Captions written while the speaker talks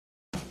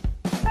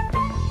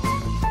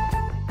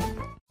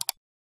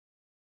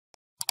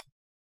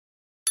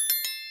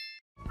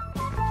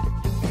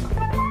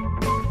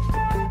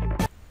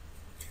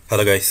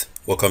Hello guys,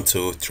 welcome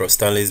to Trust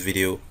Stanley's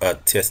video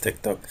at TS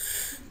Tech Talk.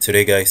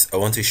 Today guys, I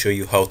want to show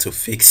you how to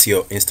fix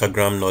your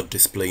Instagram not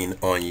displaying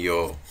on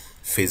your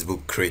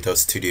Facebook Creator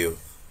Studio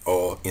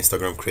or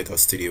Instagram Creator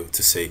Studio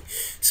to say.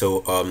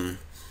 So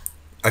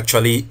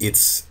actually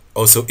it's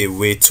also a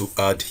way to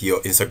add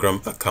your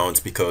Instagram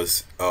account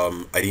because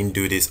I didn't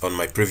do this on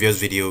my previous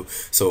video,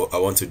 so I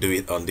want to do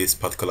it on this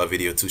particular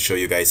video to show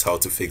you guys how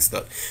to fix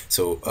that.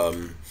 So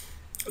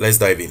let's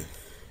dive in.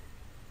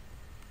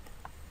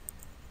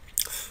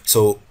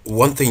 So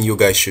one thing you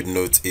guys should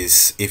note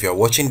is if you're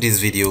watching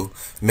this video,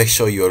 make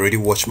sure you already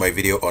watch my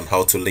video on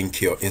how to link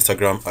your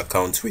Instagram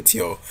account with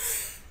your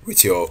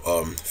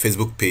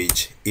Facebook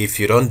page. If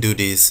you don't do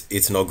this,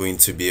 it's not going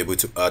to be able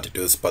to add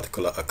those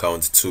particular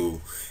accounts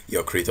to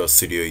your Creator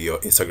Studio, your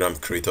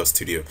Instagram Creator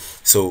Studio.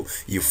 So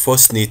you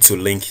first need to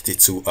link the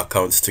two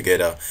accounts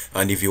together,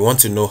 and if you want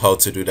to know how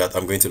to do that,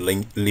 I'm going to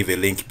leave a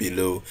link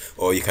below,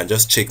 or you can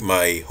just check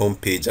my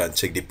homepage and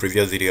check the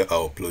previous video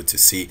I upload to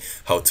see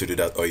how to do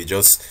that, or you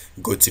just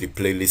go to the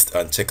playlist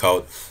and check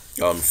out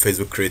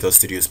Facebook Creator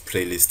Studios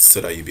playlist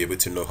so that you'll be able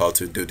to know how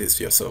to do this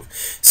yourself.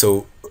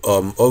 So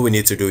all we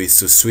need to do is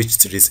to switch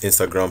to this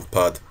Instagram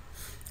part,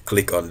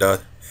 click on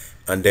that,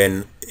 and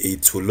then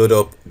it will load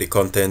up the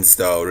contents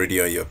that are already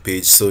on your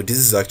page. So this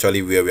is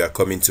actually where we are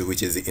coming to,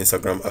 which is the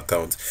Instagram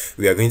account.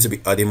 We are going to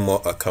be adding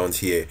more accounts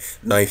here.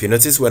 Now if you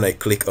notice, when I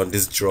click on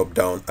this drop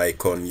down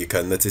icon, you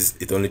can notice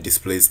it only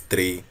displays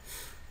three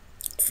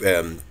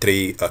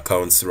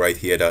accounts right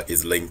here that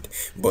is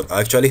linked, but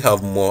I actually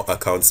have more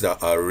accounts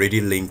that are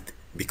already linked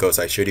because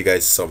I showed you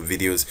guys some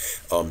videos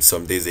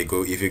some days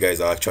ago, if you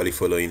guys are actually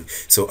following.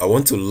 So I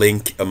want to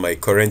link my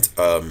current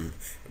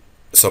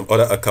some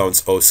other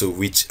accounts also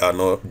which are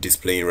not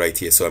displaying right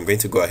here. So I'm going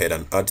to go ahead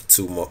and add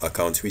two more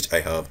accounts which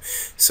I have.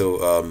 So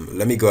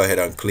let me go ahead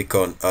and click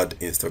on add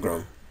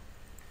Instagram.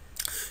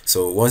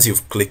 So once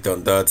you've clicked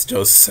on that,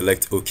 just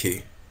select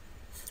OK.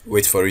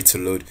 Wait for it to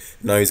load.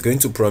 Now it's going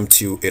to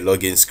prompt you a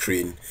login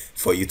screen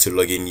for you to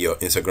log in your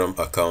Instagram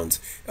account,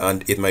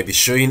 and it might be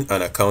showing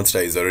an account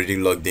that is already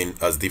logged in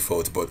as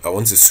default, but I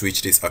want to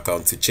switch this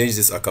account. To change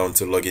this account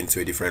to log into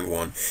a different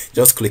one,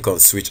 just click on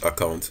switch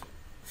account.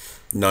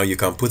 Now you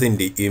can put in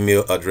the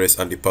email address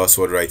and the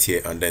password right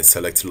here and then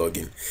select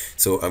login.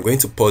 So I'm going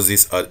to pause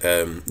this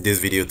this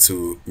video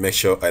to make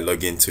sure I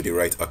log into the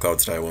right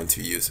account that I want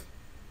to use.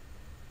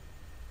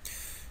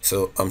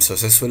 So I'm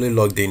successfully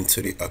logged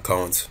into the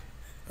account.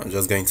 I'm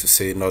just going to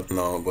say not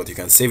now, but you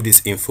can save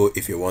this info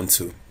if you want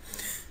to.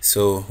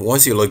 So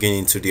once you log in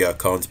into the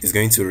account, it's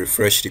going to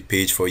refresh the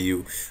page for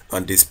you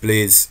and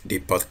displays the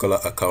particular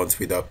account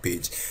with that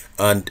page.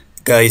 And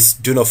guys,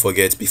 do not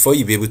forget, before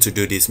you be able to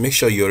do this, make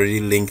sure you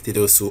already linked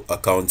those two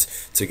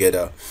accounts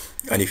together.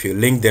 And if you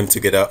link them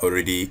together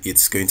already,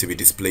 it's going to be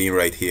displaying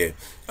right here,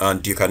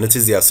 and you can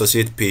notice the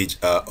associate page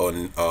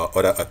on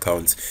other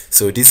accounts.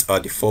 So these are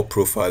the four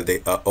profiles.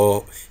 They are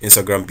all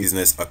Instagram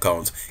business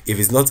accounts. If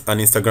it's not an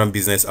Instagram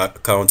business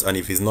account and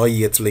if it's not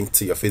yet linked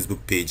to your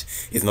Facebook page,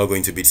 it's not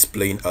going to be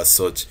displaying as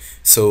such.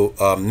 So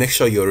make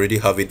sure you already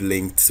have it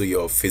linked to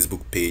your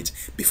Facebook page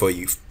before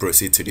you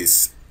proceed to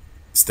these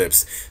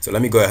steps. So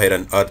let me go ahead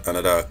and add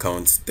another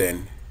account,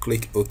 then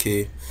click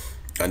OK,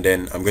 and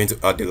then I'm going to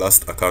add the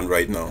last account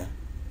right now.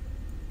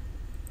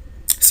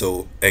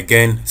 So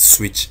again,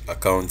 switch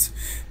account,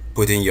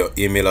 put in your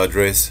email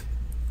address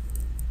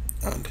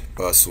and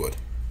password.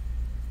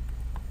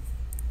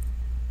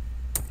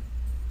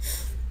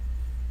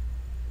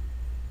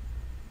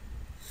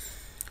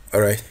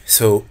 Alright,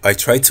 so I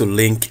try to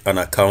link an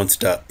account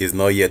that is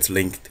not yet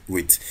linked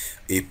with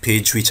a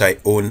page which I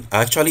own.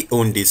 I actually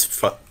own this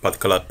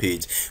particular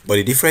page, but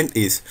the difference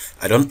is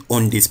I don't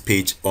own this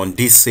page on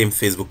this same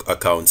Facebook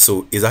account,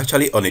 so it's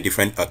actually on a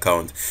different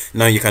account.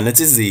 Now you can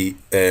notice the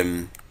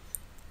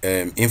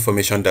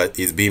information that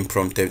is being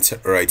prompted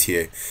right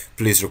here.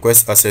 Please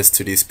request access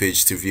to this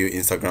page to view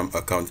Instagram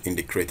account in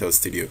the Creator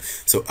Studio.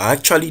 So I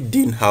actually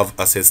didn't have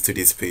access to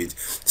this page,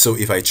 so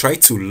if I try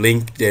to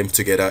link them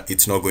together,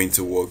 it's not going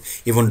to work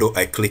even though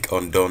I click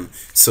on done.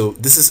 So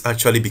this is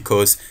actually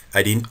because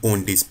I didn't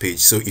own this page.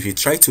 So if you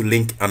try to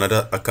link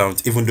another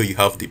account, even though you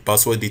have the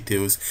password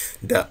details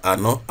that are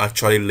not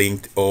actually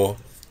linked or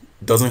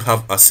doesn't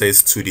have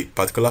access to the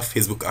particular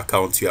Facebook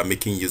account you are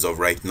making use of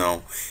right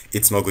now,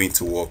 it's not going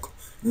to work.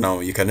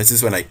 Now you can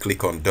notice when I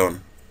click on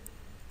done,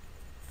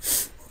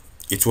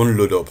 it won't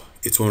load up,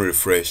 it won't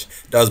refresh.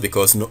 That's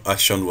because no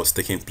action was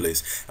taking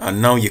place.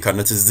 And now you can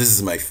notice this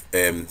is my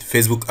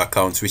Facebook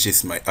account, which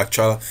is my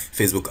actual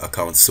Facebook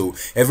account. So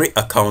every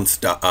account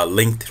that are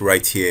linked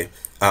right here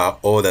are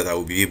all that I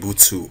will be able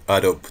to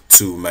add up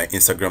to my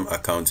Instagram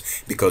account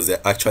because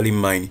they're actually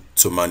mine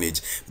to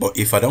manage. But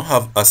if I don't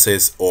have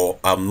access, or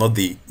I'm not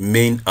the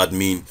main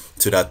admin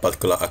to that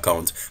particular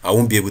account, I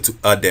won't be able to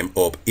add them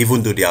up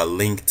even though they are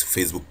linked to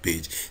Facebook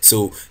page.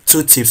 So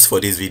 2 tips for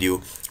this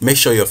video: make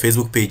sure your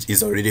Facebook page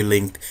is already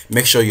linked,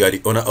 make sure you are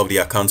the owner of the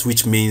account,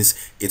 which means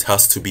it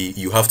has to be,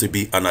 you have to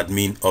be an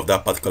admin of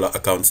that particular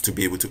account to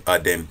be able to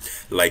add them,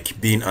 like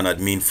being an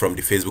admin from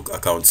the Facebook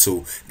account.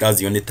 So that's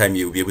the only time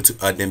you'll be able to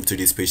add them to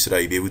this page, so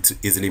that you'll be able to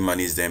easily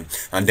manage them.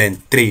 And then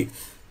 3,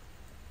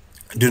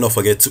 do not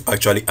forget to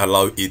actually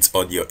allow it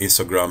on your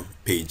Instagram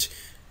page,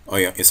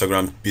 on your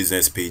Instagram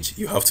business page.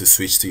 You have to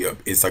switch to your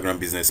Instagram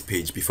business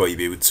page before you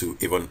be able to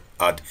even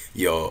add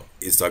your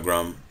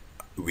Instagram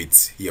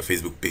with your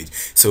Facebook page.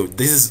 So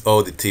this is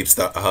all the tips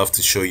that I have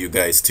to show you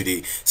guys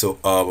today. So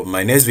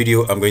my next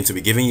video, I'm going to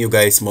be giving you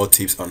guys more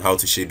tips on how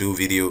to schedule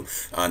video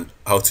and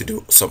how to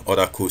do some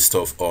other cool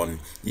stuff on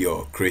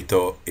your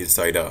Creator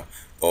Insider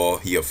or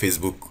your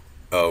Facebook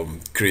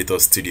Creator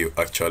Studio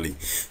actually.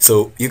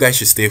 So you guys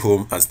should stay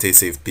home and stay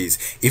safe,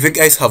 please. If you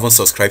guys haven't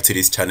subscribed to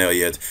this channel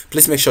yet,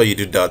 please make sure you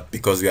do that,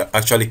 because we are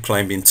actually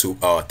climbing to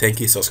our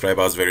 10k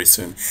subscribers very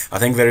soon. I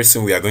think very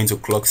soon we are going to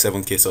clock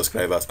 7k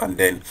subscribers and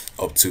then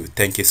up to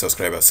 10k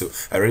subscribers. So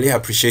I really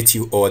appreciate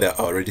you all that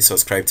are already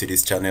subscribed to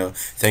this channel.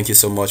 Thank you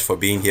so much for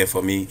being here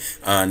for me,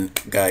 and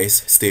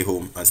guys, stay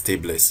home and stay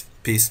blessed.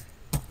 Peace.